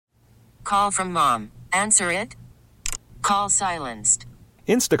call from mom. Answer it. Call silenced.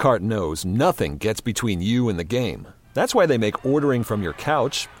 Instacart knows nothing gets between you and the game. That's why they make ordering from your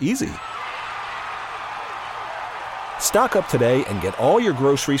couch easy. Stock up today and get all your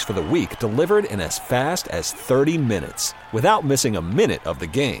groceries for the week delivered in as fast as 30 minutes without missing a minute of the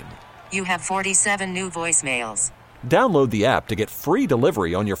game. You have 47 new voicemails. Download the app to get free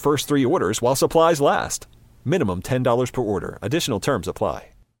delivery on your first 3 orders while supplies last. Minimum $10 per order. Additional terms apply.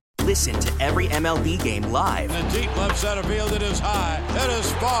 Listen to every MLB game live. In the deep left center field, it is high, it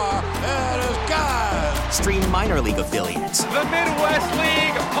is far, it is God. Stream minor league affiliates. The Midwest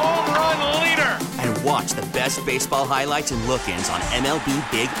League home run leader. And watch the best baseball highlights and look-ins on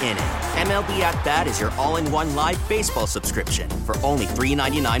MLB Big Inning. MLB At Bat is your all-in-one live baseball subscription for only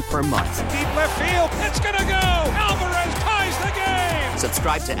 $3.99 per month. Deep left field, it's gonna go. Alvarez ties the game.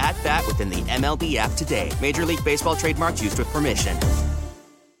 Subscribe to At Bat within the MLB app today. Major League Baseball trademarks used with permission.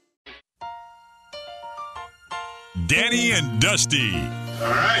 Danny and Dusty. All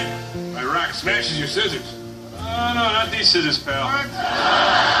right. My rock smashes your scissors. Oh, no, not these scissors, pal.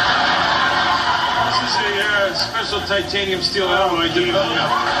 This is a special titanium steel alloy developed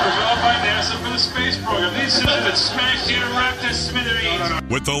by NASA for the space program. These scissors that smashed you and wrapped to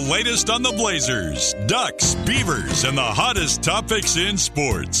smithereens. With the latest on the Blazers, Ducks, Beavers, and the hottest topics in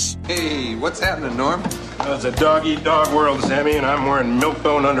sports. Hey, what's happening, Norm? It's a dog-eat-dog world, Sammy, and I'm wearing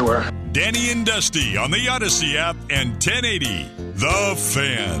milk-bone underwear. Danny and Dusty on the Odyssey app and 1080 The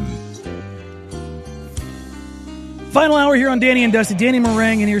Fan. Final hour here on Danny and Dusty. Danny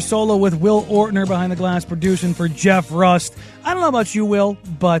Marang in here solo with Will Ortner behind the glass producing for Jeff Rust. I don't know about you, Will,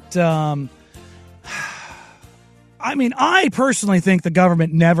 but I personally think the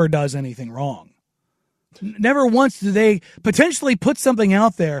government never does anything wrong. Never once do they potentially put something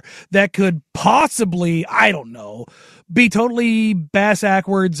out there that could possibly, I don't know, be totally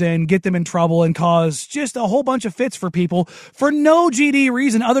bass-ackwards and get them in trouble and cause just a whole bunch of fits for people for no GD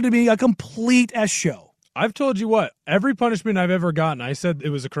reason other than being a complete show. I've told you what, every punishment I've ever gotten, I said it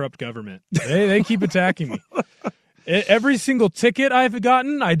was a corrupt government. They keep attacking me. Every single ticket I've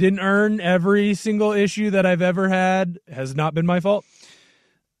gotten, I didn't earn. Every single issue that I've ever had has not been my fault.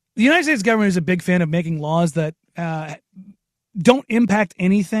 The United States government is a big fan of making laws that don't impact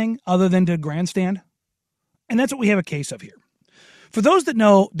anything other than to grandstand. And that's what we have a case of here. For those that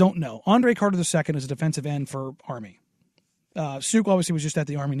don't know, Andre Carter II is a defensive end for Army. Suk obviously was just at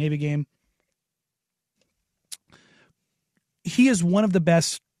the Army-Navy game. He is one of the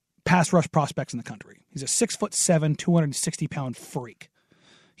best pass rush prospects in the country. He's a 6'7", 260-pound freak.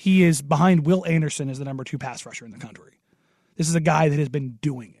 He is behind Will Anderson as the number 2 pass rusher in the country. This is a guy that has been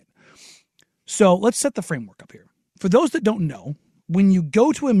doing it. So let's set the framework up here. For those that don't know, when you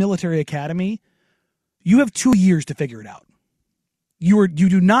go to a military academy, you have 2 years to figure it out. You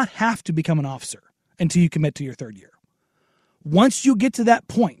do not have to become an officer until you commit to your 3rd year. Once you get to that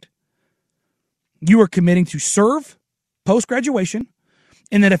point, you are committing to serve post-graduation,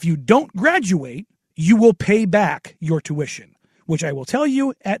 and that if you don't graduate, you will pay back your tuition, which I will tell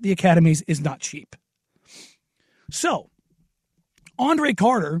you at the academies is not cheap. So, Andre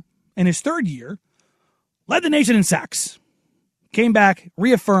Carter, in his 3rd year, led the nation in sacks. Came back,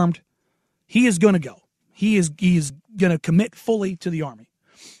 reaffirmed, he is going to go. He is going to commit fully to the Army.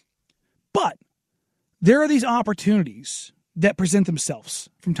 But there are these opportunities that present themselves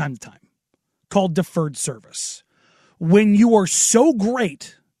from time to time, called deferred service. When you are so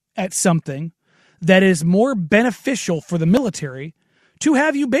great at something that is more beneficial for the military to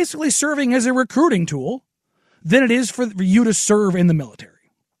have you basically serving as a recruiting tool than it is for you to serve in the military.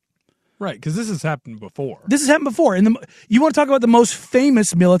 Right, because this has happened before. This has happened before. And you want to talk about the most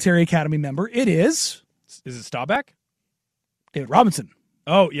famous military academy member? It is... Is it Staubach? David Robinson.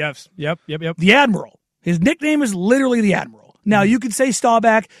 Oh, yes. Yep. The Admiral. His nickname is literally the Admiral. Now, you could say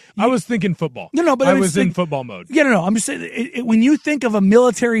Staubach. I was thinking football. No, but I was in football mode. Yeah, no. I'm just saying, when you think of a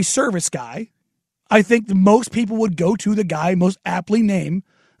military service guy, I think most people would go to the guy most aptly named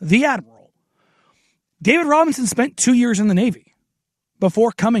the Admiral. David Robinson spent 2 years in the Navy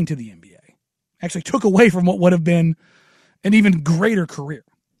before coming to the NBA. Actually took away from what would have been an even greater career.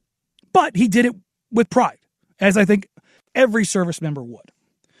 But he did it with pride, as I think every service member would.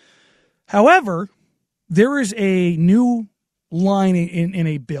 However, there is a new line in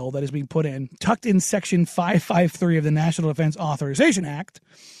a bill that is being put in, tucked in Section 553 of the National Defense Authorization Act,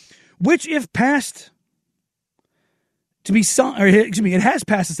 which, if passed to be signed, or excuse me, it has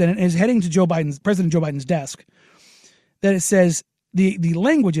passed the Senate and is heading to President Joe Biden's desk, that it says the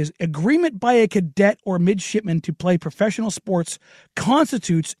language is agreement by a cadet or midshipman to play professional sports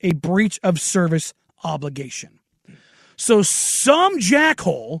constitutes a breach of service obligation. So some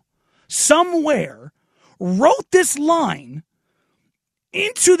jackhole somewhere wrote this line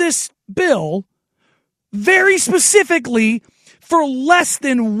into this bill very specifically for less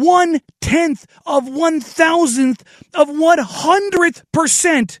than 1/10 of 1,000th of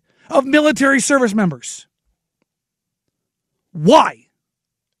 100% of military service members. Why?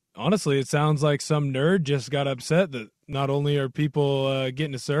 Honestly, it sounds like some nerd just got upset that not only are people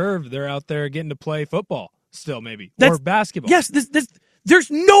getting to serve, they're out there getting to play football still, maybe, or basketball. Yes,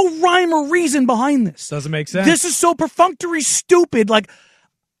 there's no rhyme or reason behind this. Doesn't make sense. This is so perfunctory stupid. Like,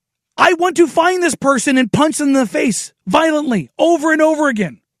 I want to find this person and punch them in the face violently over and over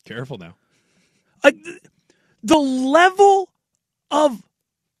again. Careful now. The level of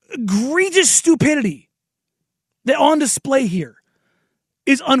egregious stupidity that on display here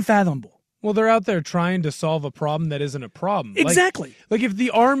is unfathomable. Well, they're out there trying to solve a problem that isn't a problem. Exactly. Like if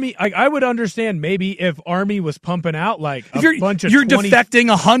the Army, I would understand maybe if Army was pumping out like a bunch of you're defecting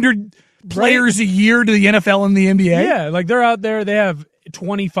 100 players a year to the NFL and the NBA. Yeah, like they're out there, they have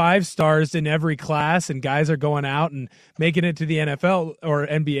 25 stars in every class, and guys are going out and making it to the NFL or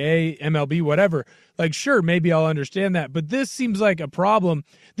NBA, MLB, whatever. Like, sure, maybe I'll understand that, but this seems like a problem.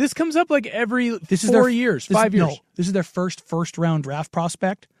 This comes up like every 4 years, 5 years. No, this is their first round draft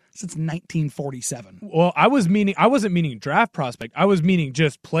prospect since 1947. Well, I wasn't meaning draft prospect. I was meaning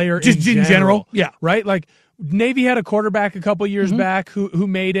just player in general. Yeah. Right? Like Navy had a quarterback a couple years back who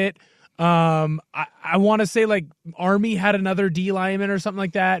made it. I want to say like Army had another D lineman or something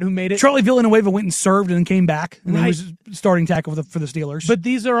like that who made it. Charlie Villanueva went and served and then came back and he was starting tackle for the Steelers. But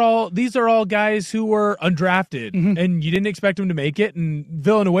these are all guys who were undrafted and you didn't expect them to make it. And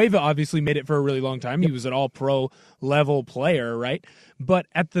Villanueva obviously made it for a really long time. Yep. He was an all pro level player, right? But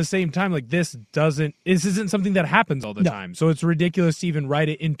at the same time, like this isn't something that happens all the time. So it's ridiculous to even write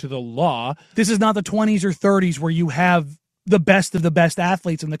it into the law. This is not the 20s or 30s where you have the best of the best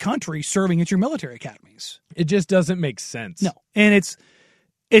athletes in the country serving at your military academies. It just doesn't make sense. No. And it's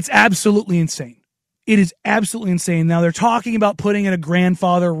absolutely insane. It is absolutely insane. Now they're talking about putting in a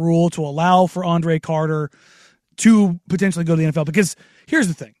grandfather rule to allow for Andre Carter to potentially go to the NFL because here's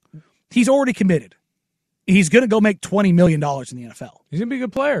the thing. He's already committed. He's going to go make $20 million in the NFL. He's going to be a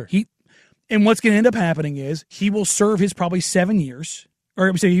good player. And what's going to end up happening is he will serve his probably 7 years,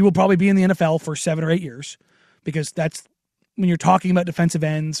 or he will probably be in the NFL for 7 or 8 years because that's when you're talking about defensive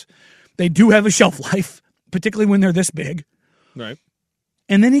ends, they do have a shelf life, particularly when they're this big. Right.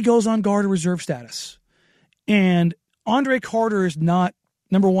 And then he goes on guard or reserve status. And Andre Carter is not,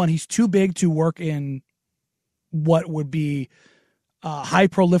 number one, he's too big to work in what would be high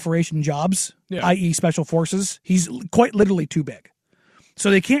proliferation jobs, i.e. special forces. He's quite literally too big.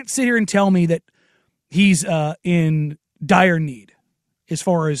 So they can't sit here and tell me that he's in dire need as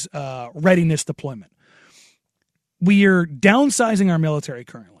far as readiness deployment. We are downsizing our military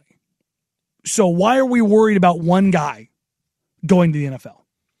currently. So why are we worried about one guy going to the NFL?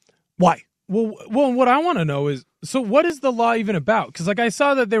 Why? Well, what I want to know is, so what is the law even about? Because like I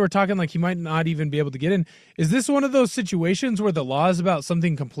saw that they were talking like he might not even be able to get in. Is this one of those situations where the law is about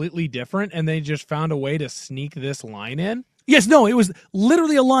something completely different and they just found a way to sneak this line in? Yes, no, it was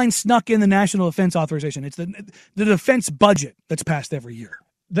literally a line snuck in the National Defense Authorization. It's the defense budget that's passed every year.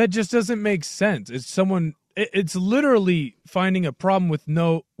 That just doesn't make sense. It's literally finding a problem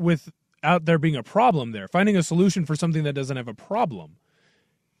without there being a problem there. Finding a solution for something that doesn't have a problem.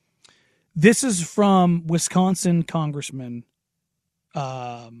 This is from Wisconsin Congressman.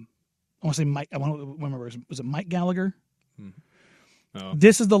 I want to say Mike. I want to remember. Was it Mike Gallagher? Oh,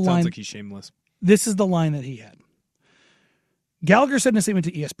 this is the line. Sounds like he's shameless. This is the line that he had. Gallagher said in a statement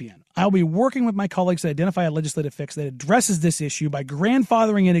to ESPN, "I will be working with my colleagues to identify a legislative fix that addresses this issue by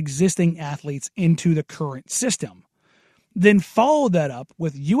grandfathering in existing athletes into the current system." Then followed that up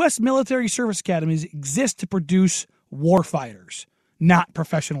with U.S. military service academies exist to produce warfighters, not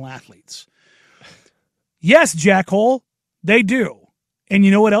professional athletes. Yes, Jackhole, they do. And you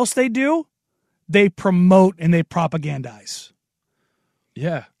know what else they do? They promote and they propagandize.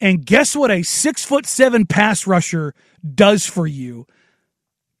 Yeah. And guess what a 6'7" pass rusher does for you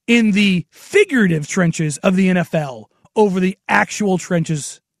in the figurative trenches of the NFL over the actual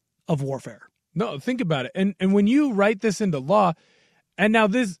trenches of warfare? No, think about it. And when you write this into law, and now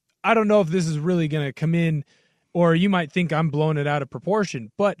this, I don't know if this is really going to come in, or you might think I'm blowing it out of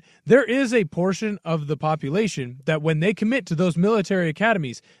proportion, but there is a portion of the population that when they commit to those military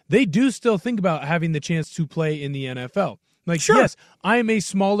academies, they do still think about having the chance to play in the NFL. Like, sure. Yes, I am a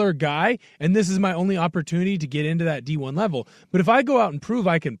smaller guy, and this is my only opportunity to get into that D1 level. But if I go out and prove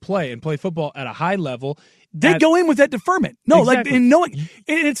I can play and play football at a high level, they go in with that deferment. No, exactly. Like in knowing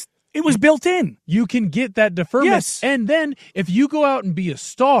it was built in. You can get that deferment. Yes. And then if you go out and be a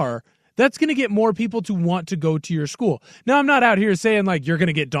star, that's going to get more people to want to go to your school. Now, I'm not out here saying like you're going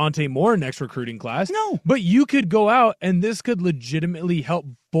to get Dante Moore next recruiting class. No. But you could go out and this could legitimately help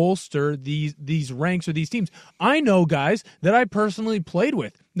bolster these ranks or these teams. I know guys that I personally played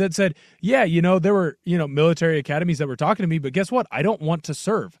with that said, yeah, there were, military academies that were talking to me, but guess what? I don't want to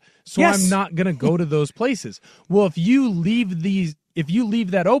serve. So Yes. I'm not going to go to those places. Well, if you leave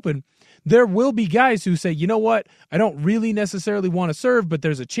that open, there will be guys who say, you know what, I don't really necessarily want to serve, but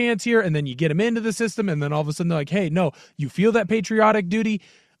there's a chance here, and then you get them into the system, and then all of a sudden they're like, hey, no, you feel that patriotic duty.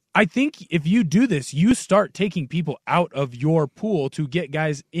 I think if you do this, you start taking people out of your pool to get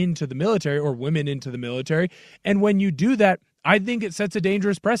guys into the military or women into the military, and when you do that, I think it sets a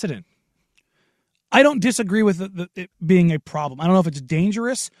dangerous precedent. I don't disagree with it being a problem. I don't know if it's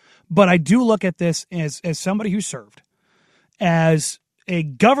dangerous, but I do look at this as somebody who served, as a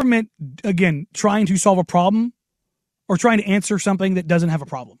government, again, trying to solve a problem or trying to answer something that doesn't have a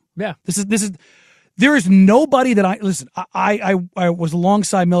problem. Yeah. There is nobody that I was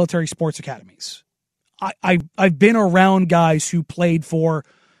alongside military sports academies. I've been around guys who played for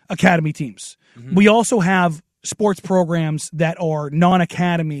academy teams. Mm-hmm. We also have sports programs that are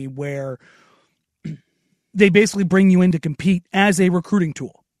non-academy where they basically bring you in to compete as a recruiting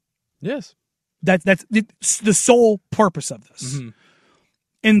tool. Yes. That's the sole purpose of this. Mm-hmm.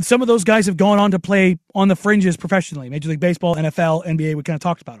 And some of those guys have gone on to play on the fringes professionally, Major League Baseball, NFL, NBA. We kind of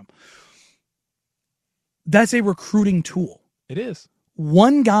talked about them. That's a recruiting tool. It is.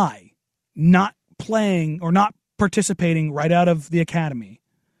 One guy not playing or not participating right out of the academy,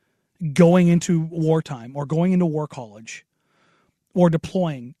 going into wartime or going into war college or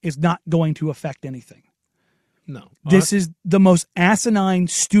deploying is not going to affect anything. No. This is the most asinine,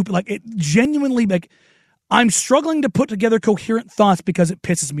 stupid, genuinely, I'm struggling to put together coherent thoughts because it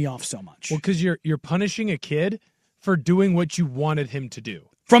pisses me off so much. Well, because you're punishing a kid for doing what you wanted him to do.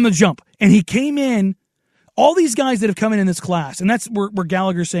 From the jump. And he came in, all these guys that have come in this class, and that's where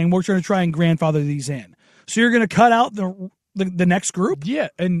Gallagher's saying we're trying to try and grandfather these in. So you're going to cut out the next group? Yeah,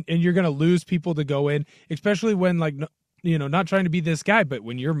 and you're going to lose people to go in, especially when, not trying to be this guy, but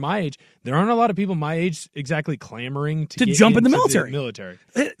when you're my age, there aren't a lot of people my age exactly clamoring to get jump in the military.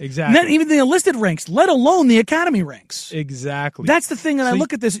 Exactly. Not even the enlisted ranks, let alone the academy ranks. Exactly. That's the thing that I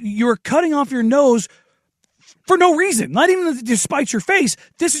look at this. You're cutting off your nose for no reason, not even to spite your face.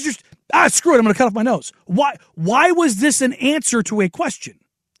 This is just, screw it, I'm going to cut off my nose. Why was this an answer to a question?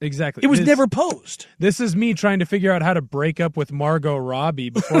 Exactly. It was never posed. This is me trying to figure out how to break up with Margot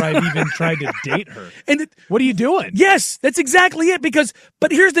Robbie before I've even tried to date her. What are you doing? Yes, that's exactly it.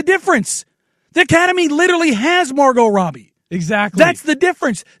 But here's the difference. The Academy literally has Margot Robbie. Exactly. That's the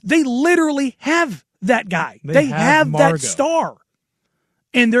difference. They literally have that guy. They have that star.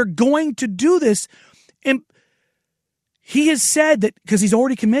 And they're going to do this. And he has said that, because he's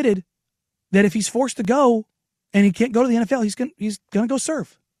already committed, that if he's forced to go and he can't go to the NFL, he's going to go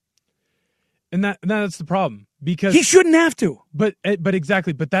serve. And that's the problem, because he shouldn't have to. But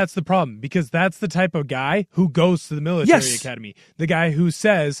exactly, but that's the problem, because that's the type of guy who goes to the military academy. The guy who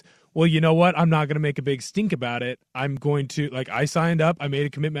says, well, you know what? I'm not going to make a big stink about it. I'm going to, I signed up, I made a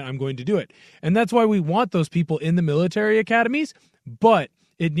commitment, I'm going to do it. And that's why we want those people in the military academies, but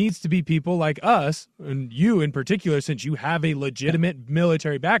it needs to be people like us, and you in particular, since you have a legitimate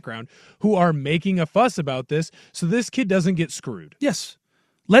military background, who are making a fuss about this so this kid doesn't get screwed. Yes.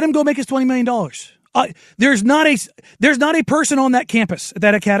 Let him go make his $20 million. There's not a person on that campus at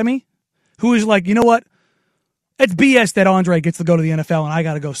that academy who is like, you know what? It's BS that Andre gets to go to the NFL and I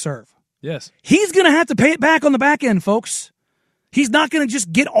got to go serve. Yes. He's going to have to pay it back on the back end, folks. He's not going to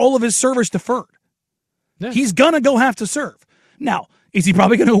just get all of his service deferred. Yeah. He's going to go have to serve. Now, is he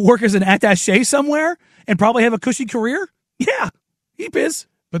probably going to work as an attaché somewhere and probably have a cushy career? Yeah, he is.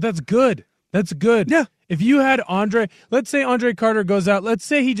 But that's good. That's good. Yeah. If you had Andre, let's say Andre Carter goes out, let's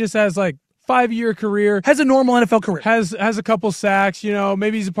say he just has 5-year career. Has a normal NFL career. Has a couple sacks,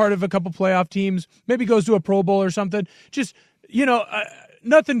 maybe he's a part of a couple playoff teams, maybe goes to a Pro Bowl or something. Just,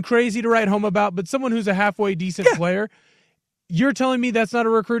 nothing crazy to write home about, but someone who's a halfway decent player. You're telling me that's not a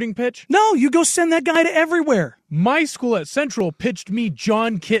recruiting pitch? No, you go send that guy to everywhere. My school at Central pitched me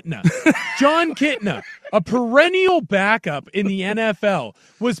John Kitna. John Kitna, a perennial backup in the NFL,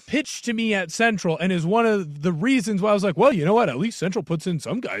 was pitched to me at Central and is one of the reasons why I was like, well, you know what? At least Central puts in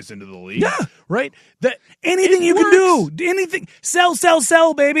some guys into the league. Yeah. Right? Anything you can do. Anything.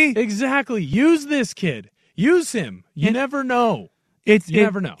 Sell, baby. Exactly. Use this kid. Use him. You never know. You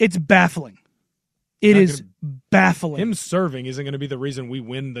never know. It's baffling. It is baffling. Him serving isn't going to be the reason we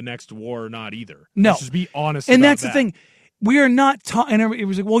win the next war or not either. No. Let's just be honest and about that's that. The thing. We are not and it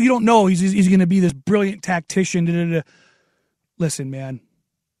was like, well, you don't know. He's going to be this brilliant tactician. Da, da, da. Listen, man.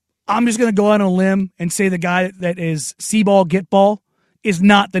 I'm just going to go out on a limb and say the guy that is see ball, get ball is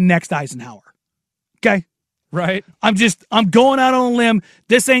not the next Eisenhower. Okay? Right. I'm going out on a limb.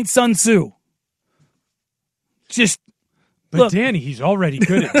 This ain't Sun Tzu. But look. Danny, he's already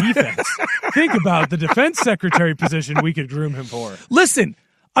good at defense. Think about the defense secretary position we could groom him for. Listen,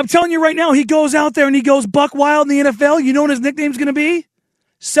 I'm telling you right now, he goes out there and he goes buck wild in the NFL. You know what his nickname's going to be?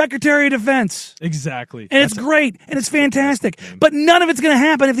 Secretary of Defense. Exactly. And it's great, and it's fantastic. But none of it's going to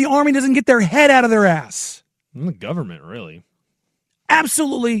happen if the Army doesn't get their head out of their ass. The government, really.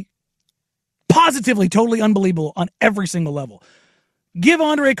 Absolutely, positively, totally unbelievable on every single level. Give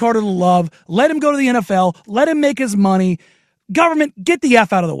Andre Carter the love. Let him go to the NFL. Let him make his money. Government, get the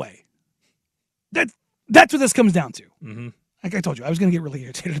F out of the way. That's what this comes down to. Mm-hmm. Like I told you, I was going to get really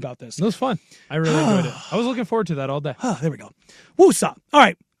irritated about this. It was fun. I really enjoyed it. I was looking forward to that all day. There we go. Woosah. All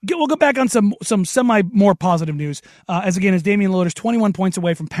right. We'll go back on some semi more positive news. As Damian Lillard's 21 points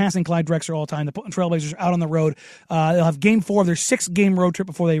away from passing Clyde Drexler all time. The Portland Trailblazers are out on the road. They'll have Game 4 of their 6-game road trip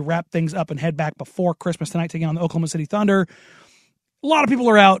before they wrap things up and head back before Christmas tonight, taking on the Oklahoma City Thunder. A lot of people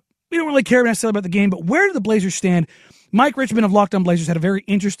are out. We don't really care necessarily about the game, but where do the Blazers stand? Mike Richmond of Locked On Blazers had a very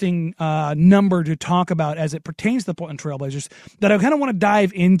interesting number to talk about as it pertains to the Portland Trailblazers that I kind of want to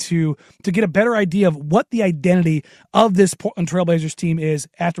dive into to get a better idea of what the identity of this Portland Trailblazers team is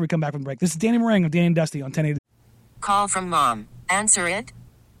after we come back from the break. This is Danny Marang of Danny and Dusty on 1080. Call from mom. Answer it.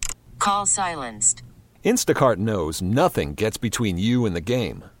 Call silenced. Instacart knows nothing gets between you and the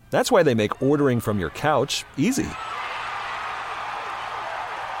game. That's why they make ordering from your couch easy.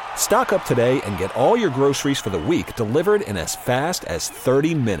 Stock up today and get all your groceries for the week delivered in as fast as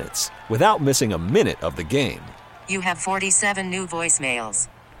 30 minutes without missing a minute of the game. You have 47 new voicemails.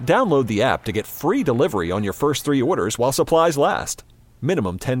 Download the app to get free delivery on your first 3 orders while supplies last.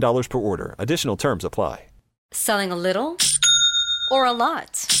 Minimum $10 per order. Additional terms apply. Selling a little or a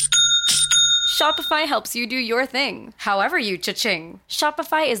lot? Shopify helps you do your thing, however you cha-ching.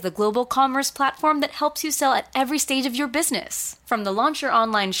 Shopify is the global commerce platform that helps you sell at every stage of your business. From the launch your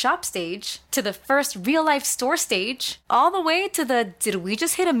online shop stage, to the first real-life store stage, all the way to the did we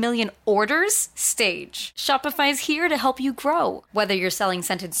just hit 1 million orders stage. Shopify is here to help you grow. Whether you're selling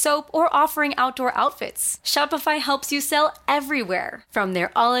scented soap or offering outdoor outfits, Shopify helps you sell everywhere. From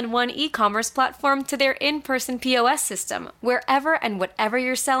their all-in-one e-commerce platform to their in-person POS system, wherever and whatever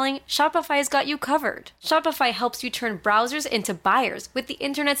you're selling, Shopify's got you covered. Shopify helps you turn browsers into buyers with the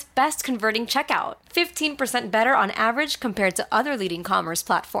internet's best converting checkout. 15% better on average compared to other leading commerce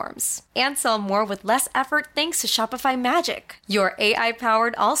platforms. And sell more with less effort thanks to Shopify Magic, your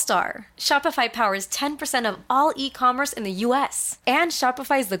AI-powered all-star. Shopify powers 10% of all e-commerce in the U.S. And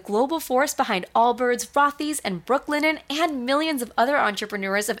Shopify is the global force behind Allbirds, Rothy's, and Brooklinen, and millions of other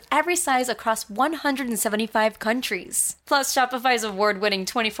entrepreneurs of every size across 175 countries. Plus, Shopify's award-winning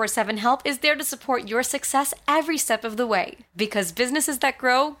 24/7 help is there to support your success every step of the way. Because businesses that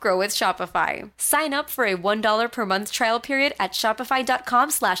grow, grow with Shopify. Sign up for a $1 per month trial period at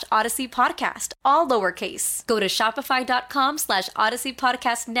shopify.com/Odyssey Podcast, all lowercase. Go to shopify.com/Odyssey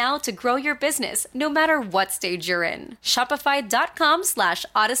Podcast now to grow your business, no matter what stage you're in.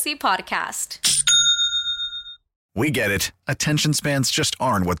 Shopify.com/Odyssey Podcast. We get it. Attention spans just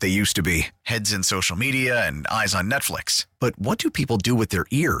aren't what they used to be. Heads in social media and eyes on Netflix. But what do people do with their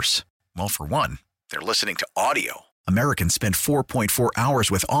ears? Well, for one, they're listening to audio. Americans spend 4.4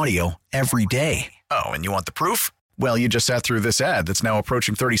 hours with audio every day. Oh, and you want the proof? Well, you just sat through this ad that's now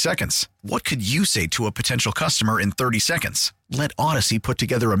approaching 30 seconds. What could you say to a potential customer in 30 seconds? Let Odyssey put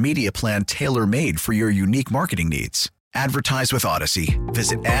together a media plan tailor-made for your unique marketing needs. Advertise with Odyssey.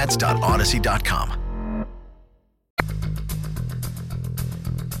 Visit ads.odyssey.com.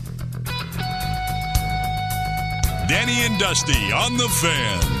 Danny and Dusty on the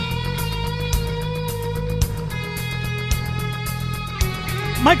Fan.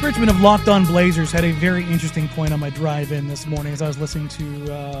 Mike Richmond of Locked On Blazers had a very interesting point on my drive in this morning as I was listening to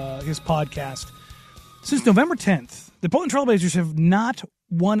his podcast. Since November 10th, the Portland Trailblazers have not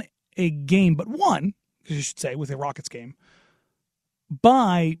won a game, but won, you should say, with a Rockets game,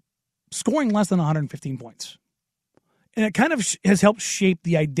 by scoring less than 115 points. And it kind of has helped shape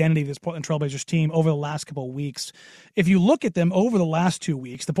the identity of this Portland Trailblazers team over the last couple of weeks. If you look at them over the last 2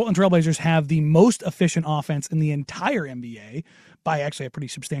 weeks, the Portland Trailblazers have the most efficient offense in the entire NBA by actually a pretty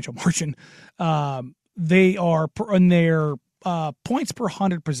substantial margin. They are in their points per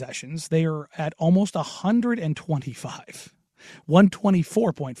 100 possessions. They are at almost 125.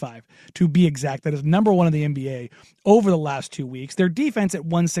 124.5 to be exact. That is number one in the NBA over the last 2 weeks. Their defense at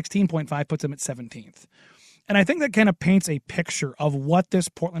 116.5 puts them at 17th. And I think that kind of paints a picture of what this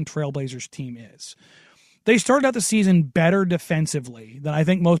Portland Trailblazers team is. They started out the season better defensively than I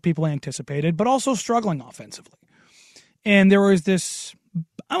think most people anticipated, but also struggling offensively. And there was this,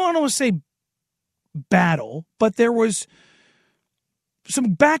 I don't want to say battle, but there was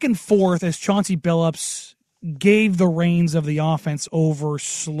some back and forth as Chauncey Billups gave the reins of the offense over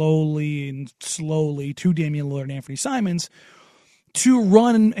slowly to Damian Lillard and Anthony Simons to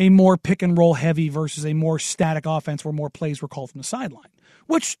run a more pick and roll heavy versus a more static offense where more plays were called from the sideline,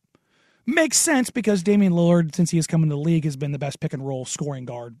 which makes sense because Damian Lillard, since he has come into the league, has been the best pick and roll scoring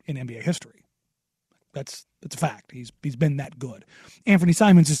guard in NBA history. That's a fact. He's been that good. Anthony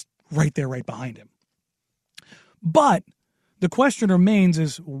Simons is right there, right behind him. But the question remains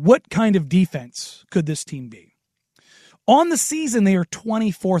is what kind of defense could this team be? On the season, they are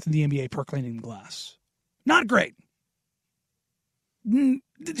 24th in the NBA per cleaning the glass. Not great.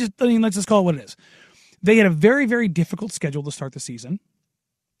 Let's just call it what it is. They had a very, very difficult schedule to start the season,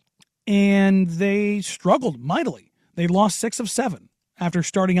 and they struggled mightily. They lost 6 of 7 after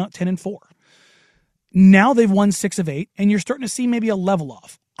starting out 10-4. Now they've won 6 of 8, and you're starting to see maybe a level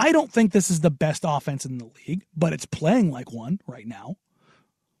off. I don't think this is the best offense in the league, but it's playing like one right now.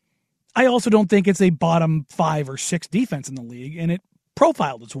 I also don't think it's a bottom 5 or 6 defense in the league, and it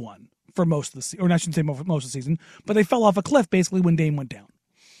profiled as one for most of the season, or I shouldn't say most of the season, but they fell off a cliff basically when Dame went down.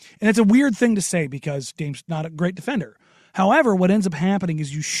 And it's a weird thing to say because Dame's not a great defender. However, what ends up happening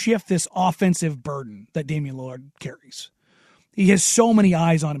is you shift this offensive burden that Damian Lillard carries. He has so many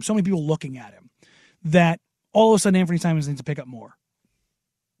eyes on him, so many people looking at him, that all of a sudden Anthony Simons needs to pick up more.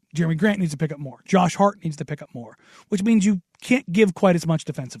 Jeremy Grant needs to pick up more. Josh Hart needs to pick up more, which means you can't give quite as much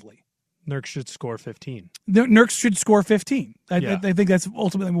defensively. Nurk should score 15. Nurk should score 15. I think that's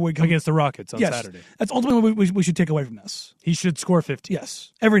ultimately what we come against the Rockets on Saturday. That's ultimately what we should take away from this. He should score 15.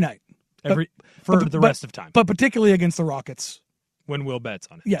 Yes, every night. For the rest of time. But particularly against the Rockets. When Will bets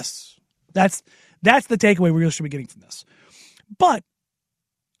on it. Yes. That's the takeaway we really should be getting from this. But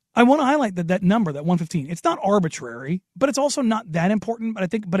I want to highlight that number, that 115. It's not arbitrary, but it's also not that important.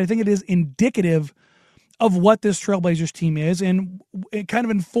 But I think it is indicative of what this Trailblazers team is, and it kind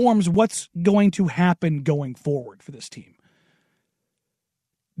of informs what's going to happen going forward for this team.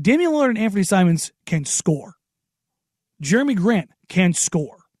 Damian Lillard and Anthony Simons can score. Jeremy Grant can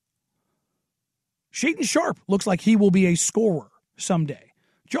score. Shaedon Sharpe looks like he will be a scorer someday.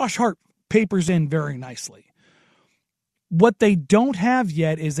 Josh Hart papers in very nicely. What they don't have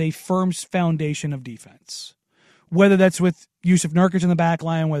yet is a firm foundation of defense. Whether that's with Yusuf Nurkic in the back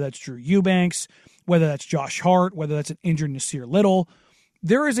line, whether that's Drew Eubanks, whether that's Josh Hart, whether that's an injured Nasir Little,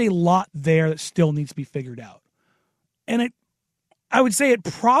 there is a lot there that still needs to be figured out. And I would say it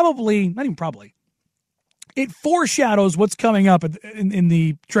probably, not even probably, it foreshadows what's coming up in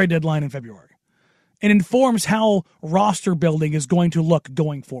the trade deadline in February. It informs how roster building is going to look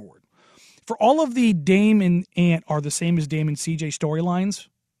going forward. For all of the Dame and Ant are the same as Dame and CJ storylines,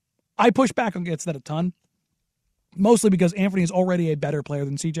 I push back against that a ton. Mostly because Anthony is already a better player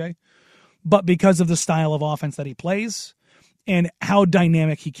than CJ, but because of the style of offense that he plays and how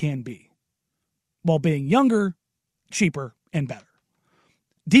dynamic he can be while being younger, cheaper, and better.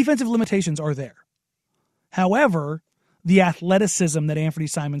 Defensive limitations are there. However, the athleticism that Anthony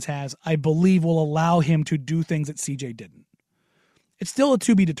Simons has, I believe, will allow him to do things that CJ didn't. It's still a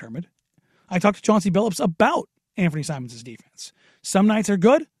to be determined. I talked to Chauncey Billups about Anthony Simons' defense. Some nights are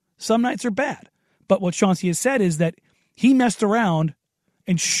good, some nights are bad. But what Chauncey has said is that he messed around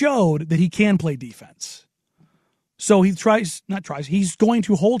and showed that he can play defense. So he's going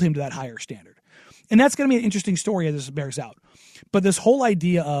to hold him to that higher standard. And that's going to be an interesting story as this bears out. But this whole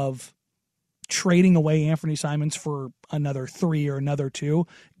idea of trading away Anthony Simons for another 3 or another 2,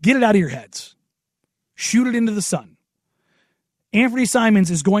 get it out of your heads. Shoot it into the sun. Anthony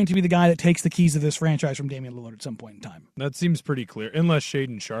Simons is going to be the guy that takes the keys of this franchise from Damian Lillard at some point in time. That seems pretty clear, unless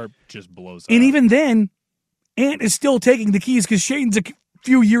Shaedon Sharpe just blows up. And even then, Ant is still taking the keys because Shaedon's a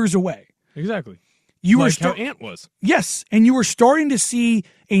few years away. Exactly. How Ant was. Yes, and you were starting to see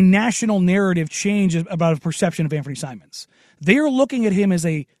a national narrative change about a perception of Anthony Simons. They are looking at him as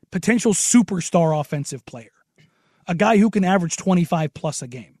a potential superstar offensive player, a guy who can average 25 plus a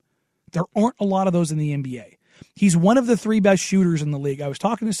game. There aren't a lot of those in the NBA. He's one of the 3 best shooters in the league. I was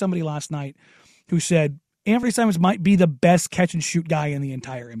talking to somebody last night who said Anthony Simons might be the best catch and shoot guy in the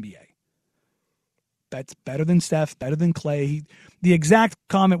entire NBA. That's better than Steph, better than Clay. The exact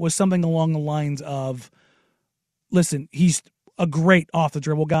comment was something along the lines of, listen, he's a great off the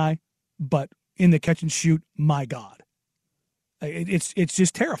dribble guy, but in the catch and shoot, my God. It's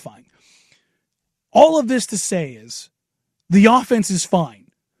just terrifying. All of this to say is the offense is fine.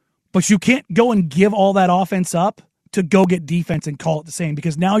 But you can't go and give all that offense up to go get defense and call it the same,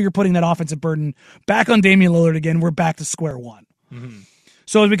 because now you're putting that offensive burden back on Damian Lillard again. We're back to square one. Mm-hmm.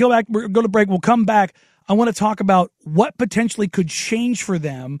 So as we go back, we're going to break. We'll come back. I want to talk about what potentially could change for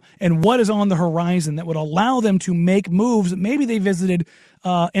them and what is on the horizon that would allow them to make moves that maybe they visited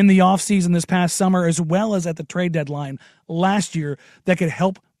in the offseason this past summer, as well as at the trade deadline last year, that could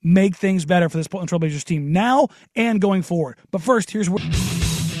help make things better for this Portland Trailblazers team now and going forward. But first, here's what...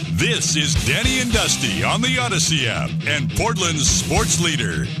 This is Danny and Dusty on the Odyssey app and Portland's sports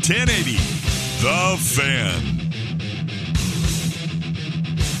leader, 1080, The Fan.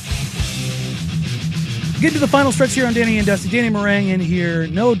 Getting to the final stretch here on Danny and Dusty. Danny Meringue in here.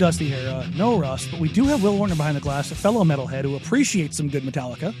 No Dusty here. No Russ. But we do have Will Warner behind the glass, a fellow metalhead who appreciates some good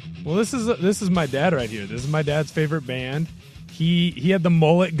Metallica. Well, this is my dad right here. This is my dad's favorite band. He had the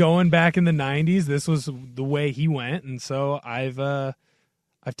mullet going back in the 90s. This was the way he went, and so I've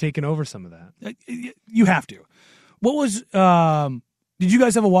taken over some of that. You have to. What was did you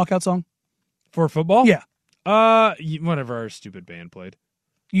guys have a walkout song for football? Yeah. Whatever our stupid band played.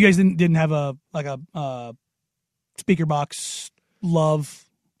 You guys didn't have a speaker box love?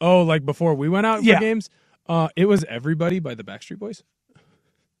 Oh, like before we went out for games? It was Everybody by the Backstreet Boys.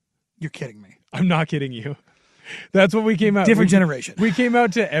 You're kidding me. I'm not kidding you. That's what we came out. Different generation. We came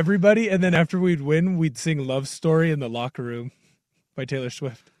out to Everybody, and then after we'd win, we'd sing Love Story in the Locker Room by Taylor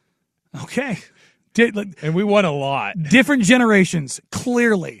Swift. Okay. And we won a lot. Different generations,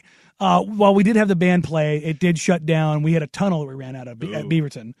 clearly. While we did have the band play, it did shut down. We had a tunnel that we ran out of at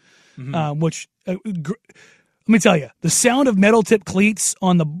Beaverton, which let me tell you, the sound of metal tip cleats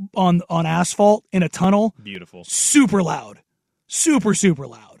on asphalt in a tunnel, beautiful, super loud, super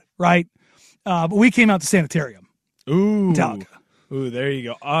loud, right? But we came out to Sanitarium. Ooh, Metallica. Ooh, there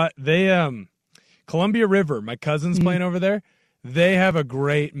you go. They Columbia River, my cousin's playing over there. They have a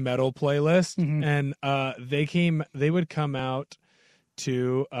great metal playlist, and they would come out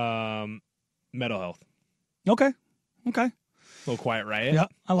to Metal Health. Okay. A little Quiet Riot. Yeah,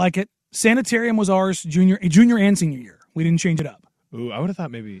 I like it. Sanitarium was ours junior and senior year. We didn't change it up. Ooh, I would have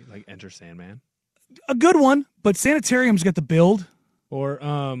thought maybe like Enter Sandman. A good one, but Sanitarium's got the build. Or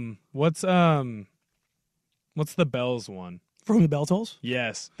what's the Bells one? For Whom the Bell Tolls?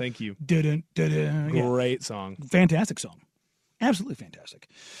 Yes, thank you. Great song. Fantastic song. Absolutely fantastic.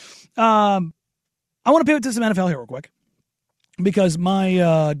 I want to pivot to some NFL here real quick, because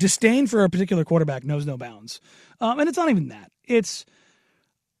my disdain for a particular quarterback knows no bounds. And it's not even that.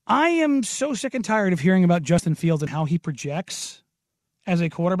 I am so sick and tired of hearing about Justin Fields and how he projects as a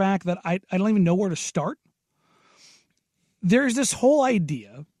quarterback that I don't even know where to start. There's this whole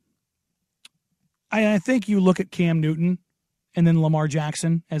idea. I think you look at Cam Newton and then Lamar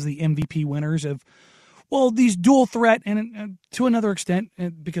Jackson as the MVP winners of, well, these dual threat, and to another extent,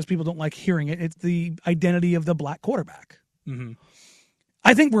 because people don't like hearing it, it's the identity of the black quarterback. Mm-hmm.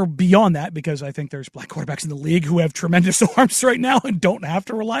 I think we're beyond that, because I think there's black quarterbacks in the league who have tremendous arms right now and don't have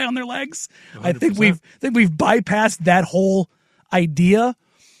to rely on their legs. 100%. I think we've bypassed that whole idea,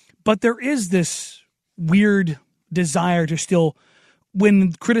 but there is this weird desire to still,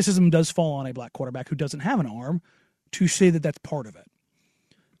 when criticism does fall on a black quarterback who doesn't have an arm, to say that that's part of it.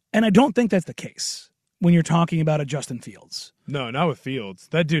 And I don't think that's the case when you're talking about a Justin Fields. No, not with Fields.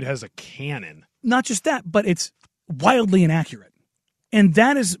 That dude has a cannon. Not just that, but it's wildly inaccurate. And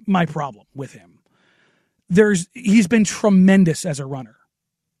that is my problem with him. He's been tremendous as a runner.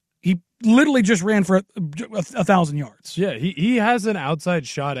 He literally just ran for 1,000 yards. Yeah, he has an outside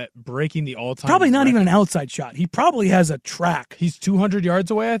shot at breaking the all-time Probably not record. even an outside shot. He probably has a track. He's 200 yards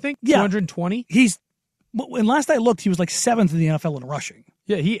away, I think. Yeah. 220. And last I looked, he was like 7th in the NFL in rushing.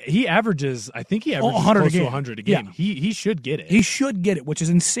 Yeah, he averages, I think he averages 100 close a game. to 100 a game. Yeah. He should get it. He should get it, which is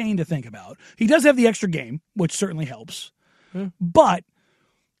insane to think about. He does have the extra game, which certainly helps. Yeah. But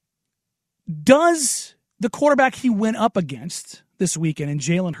does the quarterback he went up against this weekend in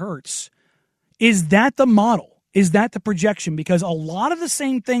Jalen Hurts, is that the model? Is that the projection? Because a lot of the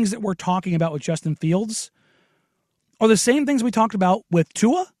same things that we're talking about with Justin Fields are the same things we talked about with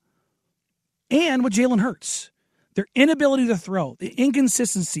Tua and with Jalen Hurts. Their inability to throw, the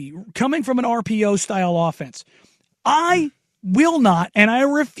inconsistency, coming from an RPO-style offense. I will not, and I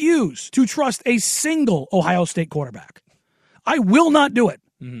refuse to trust a single Ohio State quarterback. I will not do it.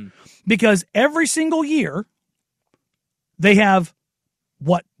 Mm-hmm. Because every single year, they have,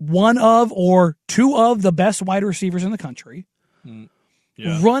 one of or two of the best wide receivers in the country,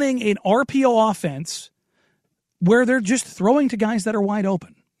 running an RPO offense where they're just throwing to guys that are wide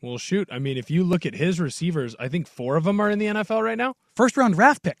open. Well, shoot. I mean, if you look at his receivers, I think 4 of them are in the NFL right now. First-round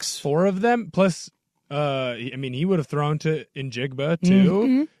draft picks. 4 of them, plus, he would have thrown to Njigba,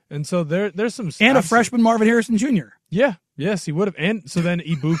 too. Mm-hmm. And so there's some and a freshman Marvin Harrison Jr. Yeah, yes, he would have. And so then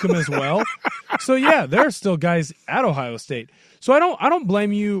Ibukum as well. So yeah, there are still guys at Ohio State. So I don't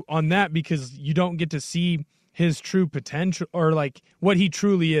blame you on that because you don't get to see his true potential or like what he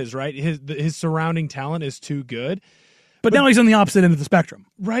truly is, right? His surrounding talent is too good. But now he's on the opposite end of the spectrum.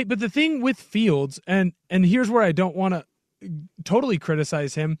 Right, but the thing with Fields, and here's where I don't want to totally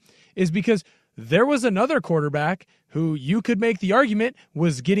criticize him, is because there was another quarterback who you could make the argument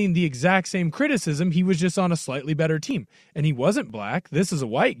was getting the exact same criticism. He was just on a slightly better team. And he wasn't black. This is a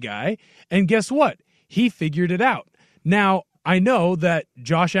white guy. And guess what? He figured it out. Now, I know that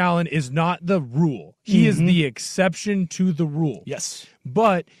Josh Allen is not the rule. He is the exception to the rule. Yes.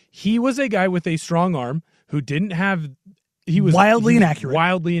 But he was a guy with a strong arm who didn't have... He was wildly inaccurate.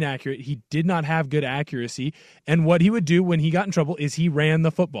 Wildly inaccurate. He did not have good accuracy. And what he would do when he got in trouble is he ran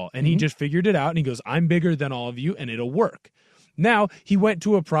the football. And he just figured it out. And he goes, I'm bigger than all of you, and it'll work. Now, he went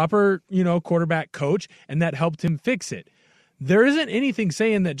to a proper, quarterback coach, and that helped him fix it. There isn't anything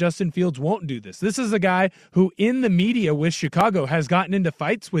saying that Justin Fields won't do this. This is a guy who, in the media with Chicago, has gotten into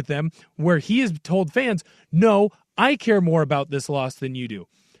fights with them where he has told fans, no, I care more about this loss than you do.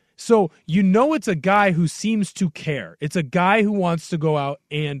 So it's a guy who seems to care. It's a guy who wants to go out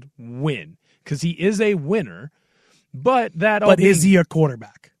and win because he is a winner. But is he a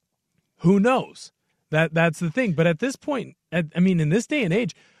quarterback? Who knows? That's the thing. But at this point, in this day and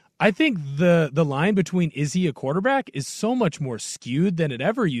age, I think the line between is he a quarterback is so much more skewed than it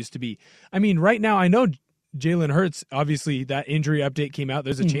ever used to be. I mean, right now I know Jalen Hurts. Obviously, that injury update came out.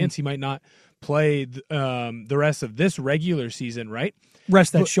 There's a chance he might not play the rest of this regular season, right?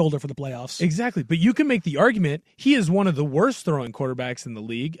 Rest that shoulder for the playoffs. Exactly. But you can make the argument he is one of the worst throwing quarterbacks in the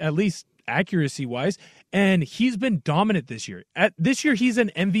league, at least accuracy-wise, and he's been dominant this year. This year, he's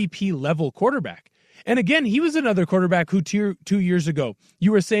an MVP-level quarterback. And again, he was another quarterback who 2 years ago,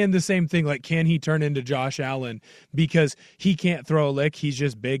 you were saying the same thing, like, can he turn into Josh Allen because he can't throw a lick, he's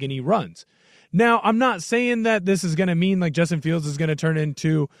just big and he runs. Now, I'm not saying that this is going to mean like Justin Fields is going to turn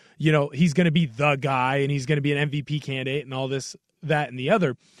into, he's going to be the guy and he's going to be an MVP candidate and all this, that, and the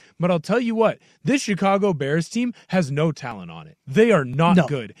other. But I'll tell you what, this Chicago Bears team has no talent on it. They are not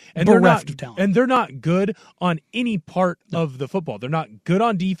good. And they're not good on any part of the football. They're not good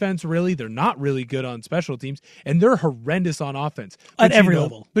on defense, really. They're not really good on special teams. And they're horrendous on offense. At every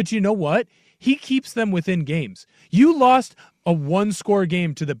level. But you know what? He keeps them within games. You lost a one-score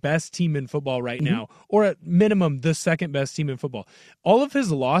game to the best team in football right now, or at minimum, the second best team in football. All of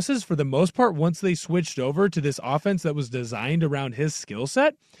his losses, for the most part, once they switched over to this offense that was designed around his skill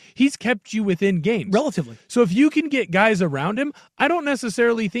set, he's kept you within games. Relatively. So if you can get guys around him, I don't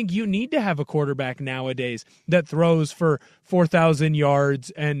necessarily think you need to have a quarterback nowadays that throws for 4,000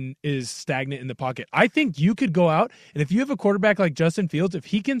 yards and is stagnant in the pocket. I think you could go out, and if you have a quarterback like Justin Fields, if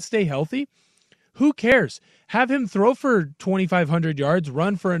he can stay healthy, who cares? Have him throw for 2,500 yards,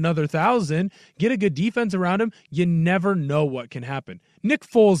 run for another 1,000, get a good defense around him. You never know what can happen. Nick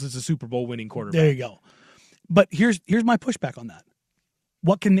Foles is a Super Bowl winning quarterback. There you go. But here's my pushback on that.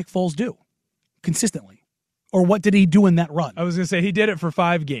 What can Nick Foles do consistently? Or what did he do in that run? I was going to say he did it for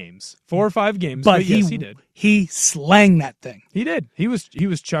 5 games. 4 or 5 games, but yes, he did. He slang that thing. He did. He was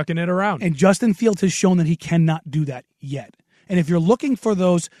chucking it around. And Justin Fields has shown that he cannot do that yet. And if you're looking for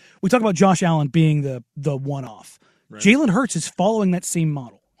those, we talk about Josh Allen being the one-off. Right. Jalen Hurts is following that same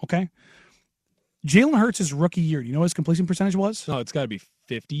model, okay? Jalen Hurts' rookie year, do you know what his completion percentage was? No, it's got to be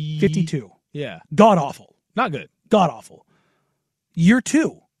 50. 52. Yeah. God-awful. Not good. God-awful. Year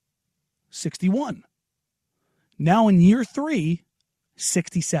 2, 61. Now in year 3,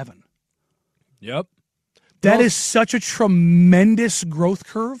 67. Yep. That is such a tremendous growth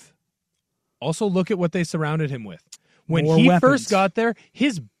curve. Also, look at what they surrounded him with. When More he weapons. first got there,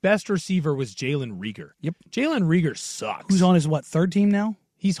 his best receiver was Jalen Reagor. Yep. Jalen Reagor sucks. Who's on his, third team now?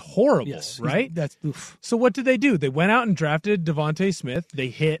 He's horrible, yes, right? That's oof. So what did they do? They went out and drafted Devontae Smith. They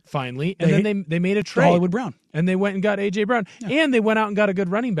hit finally, and then they made a trade. Hollywood Brown. And they went and got A.J. Brown. Yeah. And they went out and got a good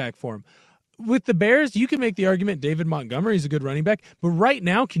running back for him. With the Bears, you can make the argument David Montgomery is a good running back. But right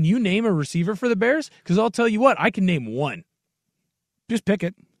now, can you name a receiver for the Bears? Because I'll tell you what, I can name one. Just pick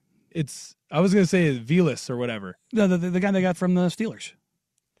it. I was going to say Velas or whatever. No, the guy they got from the Steelers.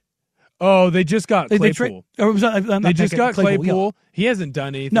 Oh, they just got Claypool. They just got Claypool. Yeah. He hasn't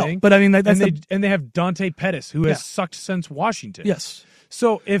done anything. No, but I mean, and they have Dante Pettis, who has sucked since Washington. Yes.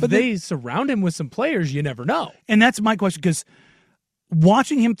 So if they surround him with some players, you never know. And that's my question, because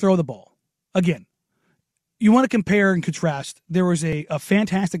watching him throw the ball, again, you want to compare and contrast. There was a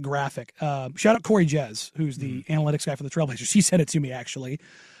fantastic graphic. Shout out Corey Jez, who's the analytics guy for the Trailblazers. He sent it to me, actually.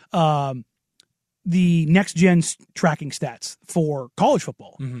 the next-gen tracking stats for college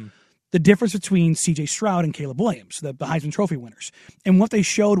football, the difference between C.J. Stroud and Caleb Williams, the Heisman Trophy winners. And what they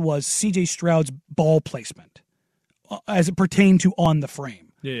showed was C.J. Stroud's ball placement as it pertained to on the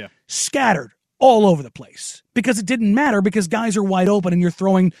frame. Yeah. Scattered all over the place because it didn't matter because guys are wide open and you're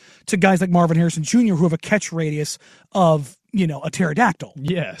throwing to guys like Marvin Harrison Jr. who have a catch radius of, a pterodactyl.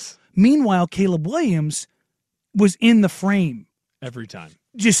 Yes. Meanwhile, Caleb Williams was in the frame. Every time.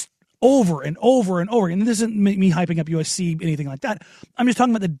 Just over and over and over. And this isn't me hyping up USC, anything like that. I'm just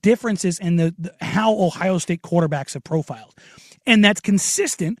talking about the differences in the how Ohio State quarterbacks have profiled. And that's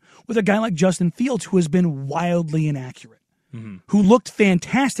consistent with a guy like Justin Fields who has been wildly inaccurate. Who looked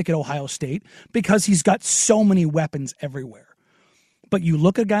fantastic at Ohio State because he's got so many weapons everywhere. But you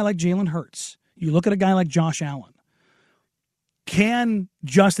look at a guy like Jalen Hurts, you look at a guy like Josh Allen. Can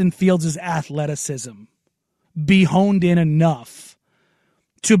Justin Fields' athleticism be honed in enough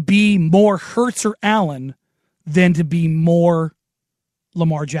to be more Hurts or Allen than to be more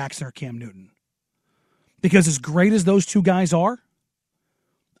Lamar Jackson or Cam Newton? Because as great as those two guys are,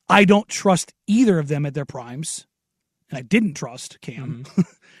 I don't trust either of them at their primes. And I didn't trust Cam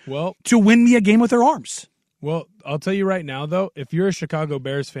well to win me a game with their arms. Well, I'll tell you right now, though, if you're a Chicago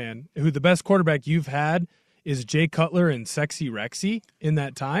Bears fan, who the best quarterback you've had is Jay Cutler and Sexy Rexy in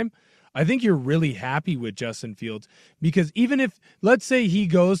that time, I think you're really happy with Justin Fields because even if, let's say he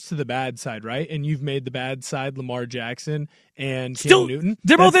goes to the bad side, right, and you've made the bad side Lamar Jackson and Cam Newton.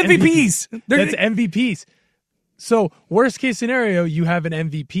 They're both MVPs. That's MVPs. So, worst case scenario, you have an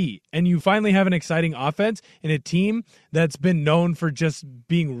MVP, and you finally have an exciting offense in a team that's been known for just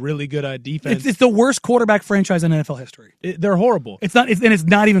being really good at defense. It's the worst quarterback franchise in NFL history. They're horrible. It's not, and it's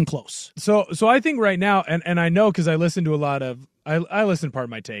not even close. So I think right now, and I know because I listen to a lot of, I listen to Part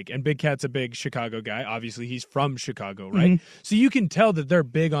of My Take, and Big Cat's a big Chicago guy. Obviously, he's from Chicago, right? So you can tell that they're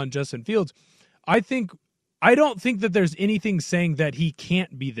big on Justin Fields. I don't think that there's anything saying that he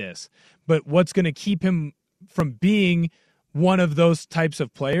can't be this, but what's going to keep him from being one of those types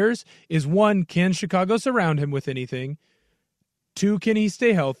of players is one, can Chicago surround him with anything? Two, can he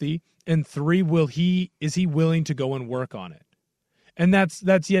stay healthy? And three, is he willing to go and work on it? And that's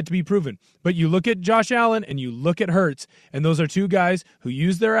yet to be proven. But you look at Josh Allen and you look at Hurts, and those are two guys who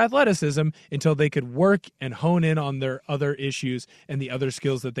used their athleticism until they could work and hone in on their other issues and the other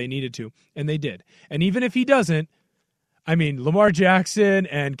skills that they needed to. And they did. And even if he doesn't, I mean, Lamar Jackson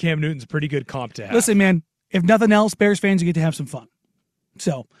and Cam Newton's a pretty good comp to have. Listen, man, if nothing else, Bears fans, you get to have some fun.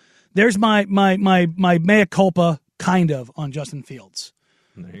 So there's my mea culpa, kind of, on Justin Fields.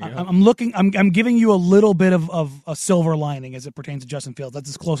 I'm giving you a little bit of a silver lining as it pertains to Justin Fields. That's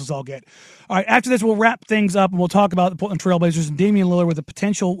as close as I'll get. All right, after this, we'll wrap things up and we'll talk about the Portland Trailblazers and Damian Lillard with the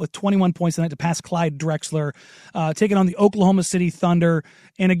potential with 21 points tonight to pass Clyde Drexler, taking on the Oklahoma City Thunder.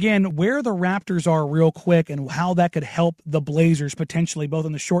 And again, where the Raptors are real quick and how that could help the Blazers potentially both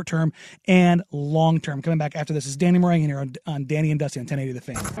in the short term and long term. Coming back after this is Danny Moran here on Danny and Dusty on 1080 The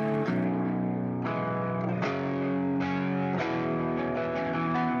Fan.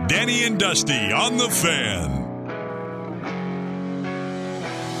 Danny and Dusty on The Fan.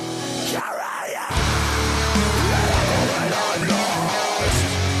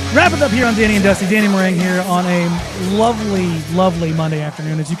 Wrap it up here on Danny and Dusty. Danny Moran here on a lovely, lovely Monday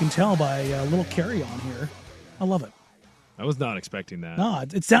afternoon, as you can tell by a little carry-on here. I love it. I was not expecting that. No,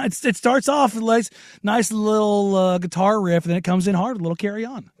 it starts off with a nice little guitar riff, and then it comes in hard, a little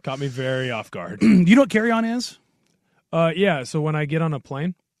carry-on. Caught me very off guard. You know what carry-on is? Yeah, so when I get on a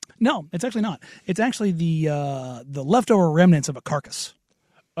plane? No, it's actually not. It's actually the leftover remnants of a carcass.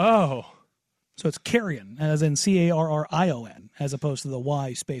 Oh. So it's carrion, as in Carrion, as opposed to the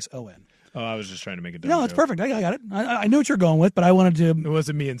Y space O-N. Oh, I was just trying to make a dumb No, it's joke. perfect. I got it. I knew what you're going with, but I wanted to... It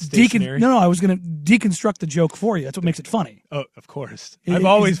wasn't me in stationary. No, I was going to deconstruct the joke for you. That's what makes it funny. Oh, of course. I've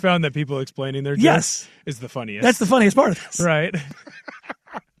always found that people explaining their jokes is the funniest. That's the funniest part of this. Right.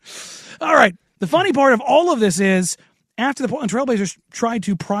 All right. The funny part of all of this is... After the Portland Trailblazers tried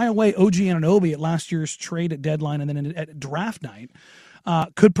to pry away OG Anunoby at last year's trade at deadline and then at draft night,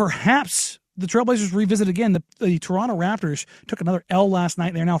 could perhaps the Trailblazers revisit again? The Toronto Raptors took another L last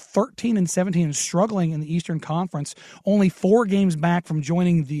night. They're now 13-17 and struggling in the Eastern Conference, only 4 games back from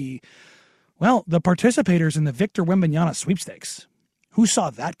joining the participators in the Victor Wembanyama sweepstakes. Who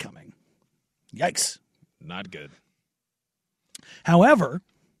saw that coming? Yikes. Not good. However,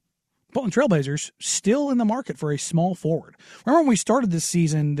 Portland Trailblazers still in the market for a small forward. Remember when we started this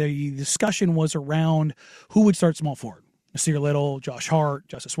season, the discussion was around who would start small forward. Nasir Little, Josh Hart,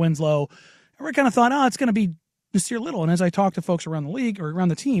 Justice Winslow. Everybody kind of thought, it's going to be Nasir Little. And as I talked to folks around the league or around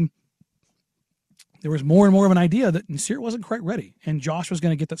the team, there was more and more of an idea that Nasir wasn't quite ready, and Josh was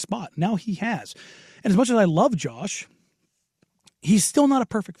going to get that spot. Now he has. And as much as I love Josh, he's still not a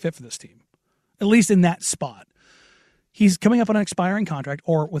perfect fit for this team, at least in that spot. He's coming up on an expiring contract,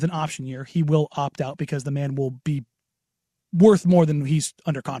 or with an option year, he will opt out because the man will be worth more than he's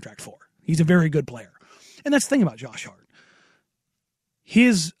under contract for. He's a very good player. And that's the thing about Josh Hart.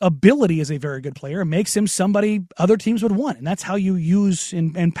 His ability as a very good player makes him somebody other teams would want. And that's how you use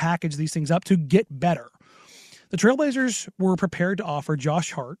and package these things up to get better. The Trailblazers were prepared to offer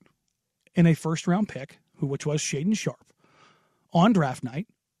Josh Hart in a first-round pick, which was Shaedon Sharpe, on draft night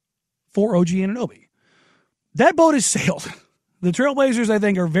for OG Anunoby. That boat has sailed. The Trailblazers, I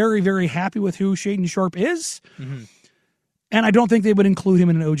think, are very, very happy with who Shaedon Sharpe is. Mm-hmm. And I don't think they would include him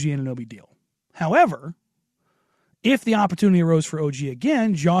in an OG Anunoby deal. However, if the opportunity arose for OG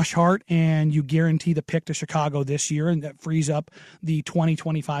again, Josh Hart, and you guarantee the pick to Chicago this year, and that frees up the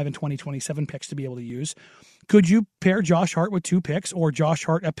 2025 and 2027 picks to be able to use, could you pair Josh Hart with 2 picks, or Josh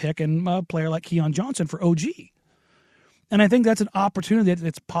Hart a pick and a player like Keon Johnson for OG? And I think that's an opportunity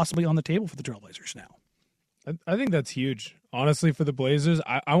that's possibly on the table for the Trailblazers now. I think that's huge. Honestly, for the Blazers,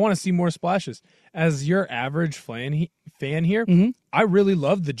 I want to see more splashes. As your average fan here, mm-hmm. I really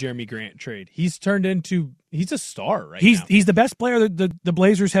love the Jeremy Grant trade. He's turned into – he's a star now. He's the best player that the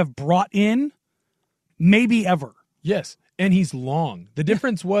Blazers have brought in maybe ever. Yes, and he's long. The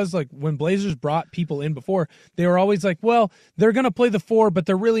difference was, like, when Blazers brought people in before, they were always like, well, they're going to play the 4, but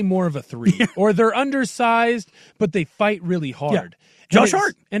they're really more of a 3. Yeah. Or they're undersized, but they fight really hard. Yeah. Josh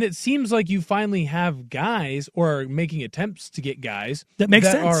Hart. And it seems like you finally have guys, or are making attempts to get guys that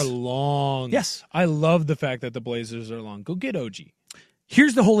are long. Yes. I love the fact that the Blazers are long. Go get OG.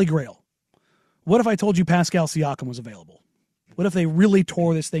 Here's the holy grail. What if I told you Pascal Siakam was available? What if they really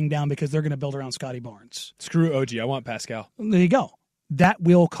tore this thing down because they're going to build around Scotty Barnes? Screw OG. I want Pascal. There you go. That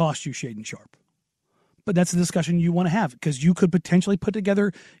will cost you Shaedon Sharpe. But that's the discussion you want to have, because you could potentially put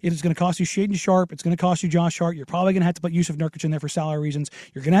together, it is going to cost you Shaedon Sharpe, it's going to cost you Josh Hart, you're probably going to have to put Yusuf Nurkic in there for salary reasons,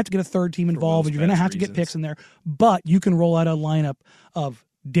 you're going to have to get a third team involved, and you're going to have to get picks in there, but you can roll out a lineup of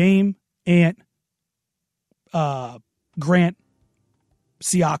Dame, Ant, Grant,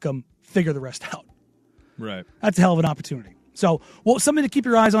 Siakam, figure the rest out. Right. That's a hell of an opportunity. So, well, something to keep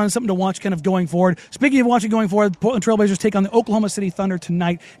your eyes on, something to watch kind of going forward. Speaking of watching going forward, the Portland Trailblazers take on the Oklahoma City Thunder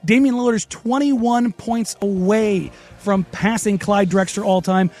tonight. Damian Lillard is 21 points away from passing Clyde Drexler all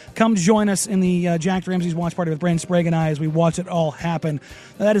time. Come join us in the Jack Ramsey's watch party with Brandon Sprague and I as we watch it all happen.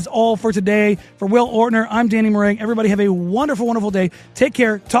 That is all for today. For Will Ortner, I'm Danny Moran. Everybody have a wonderful, wonderful day. Take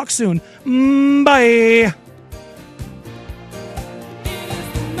care. Talk soon. Bye.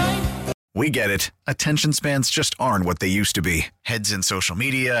 We get it. Attention spans just aren't what they used to be. Heads in social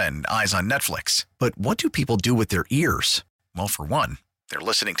media and eyes on Netflix. But what do people do with their ears? Well, for one, they're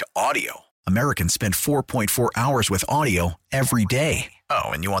listening to audio. Americans spend 4.4 hours with audio every day. Oh,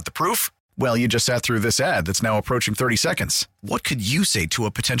 and you want the proof? Well, you just sat through this ad that's now approaching 30 seconds. What could you say to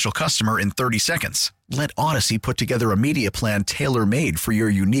a potential customer in 30 seconds? Let Odyssey put together a media plan tailor-made for your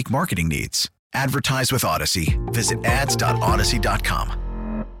unique marketing needs. Advertise with Odyssey. Visit ads.odyssey.com.